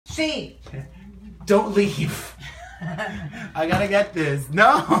Sí. Don't leave. I gotta get this.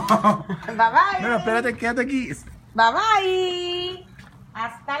 No. Bye-bye. No, espérate, quédate aquí. Bye-bye.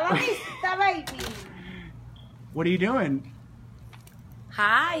 Hasta la vista, baby. What are you doing?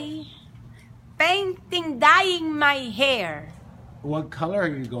 Hi. Painting, dyeing my hair. What color are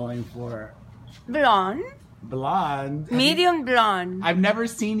you going for? Blonde. Blonde? Medium blonde. I've never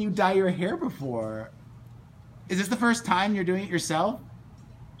seen you dye your hair before. Is this the first time you're doing it yourself?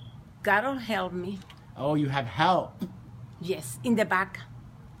 God'll help me. Oh, you have help. Yes, in the back.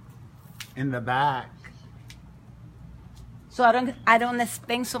 In the back. So I don't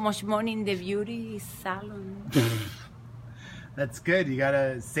spend so much money in the beauty salon. That's good. You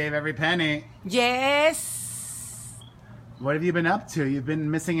gotta save every penny. Yes. What have you been up to? You've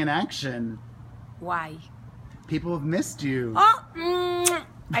been missing in action. Why? People have missed you. Oh,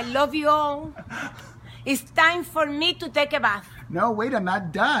 I love you all. It's time for me to take a bath. No, wait, I'm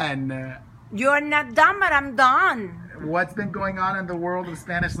not done. You're not done, but I'm done. What's been going on in the world of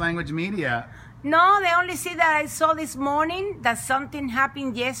Spanish language media? No, the only thing that I saw this morning, that something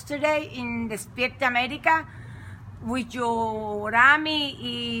happened yesterday in Despierta América with your Rami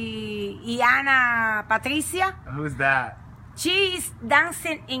y Ana Patricia. Who's that? She is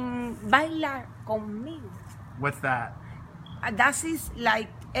dancing in Bailar Conmigo. What's that? That is like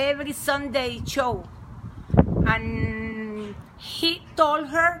every Sunday show. And he told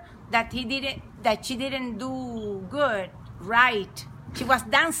her that she didn't do good, right. She was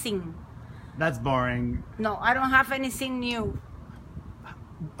dancing. That's boring. No, I don't have anything new.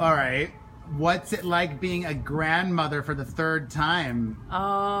 All right. What's it like being a grandmother for the third time?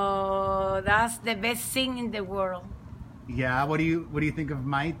 Oh, that's the best thing in the world. Yeah, what do you think of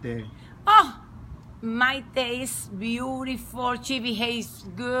Mayte? Oh, Mayte is beautiful. She behaves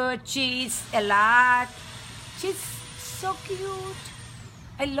good. She's a lot. She's so cute.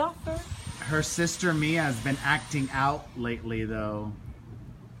 I love her. Her sister Mia has been acting out lately, though.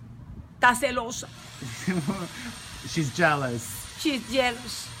 Está celosa. She's jealous. She's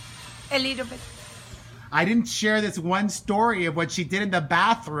jealous. A little bit. I didn't share this one story of what she did in the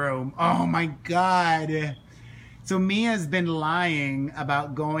bathroom. Oh my God. So Mia's been lying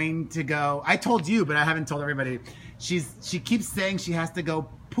about going to go. I told you, but I haven't told everybody. She keeps saying she has to go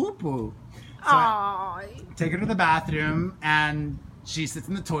poo-poo. So I take her to the bathroom and she sits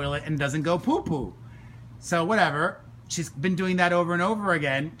in the toilet and doesn't go poo-poo. So whatever. She's been doing that over and over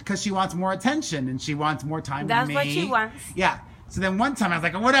again because she wants more attention and she wants more time with me. That's what she wants. Yeah. So then one time I was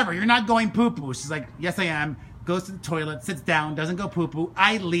like, oh, whatever, you're not going poo-poo. She's like, yes, I am. Goes to the toilet, sits down, doesn't go poo-poo.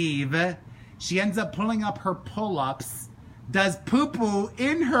 I leave. She ends up pulling up her pull-ups, does poo-poo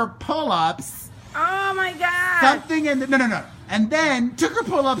in her pull-ups. Oh my God. Something in the, no. And then took her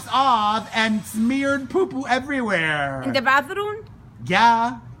pull-ups off and smeared poo-poo everywhere. In the bathroom?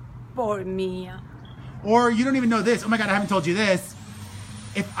 Yeah. Poor Mia. Or you don't even know this. Oh my God, I haven't told you this.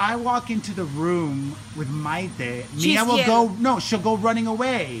 If I walk into the room with Mayte, Mia will go, no, she'll go running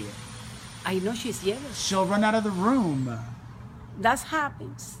away. I know she's yellow. She'll run out of the room. That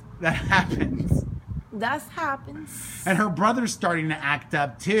happens. That happens. That happens. And her brother's starting to act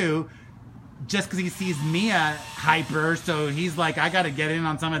up too, just because he sees Mia hyper, so he's like, I gotta get in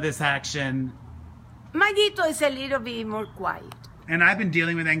on some of this action. Mayito is a little bit more quiet. And I've been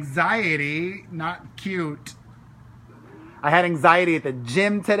dealing with anxiety, not cute. I had anxiety at the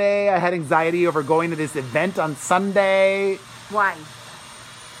gym today. I had anxiety over going to this event on Sunday. Why?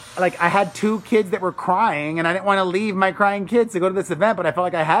 Like, I had 2 kids that were crying, and I didn't want to leave my crying kids to go to this event, but I felt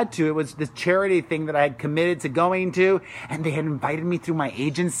like I had to. It was this charity thing that I had committed to going to, and they had invited me through my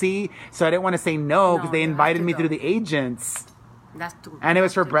agency, so I didn't want to say no because they invited me through the agents. That's too. And it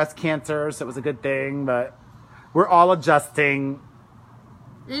was for breast cancer, so it was a good thing, but we're all adjusting.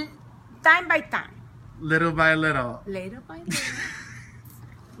 Time by time. Little by little. Little by little.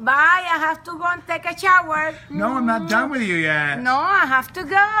 Bye, I have to go and take a shower. No, I'm not done with you yet. No, I have to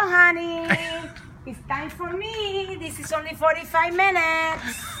go, honey. It's time for me. This is only 45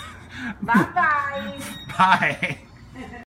 minutes. Bye-bye. Bye.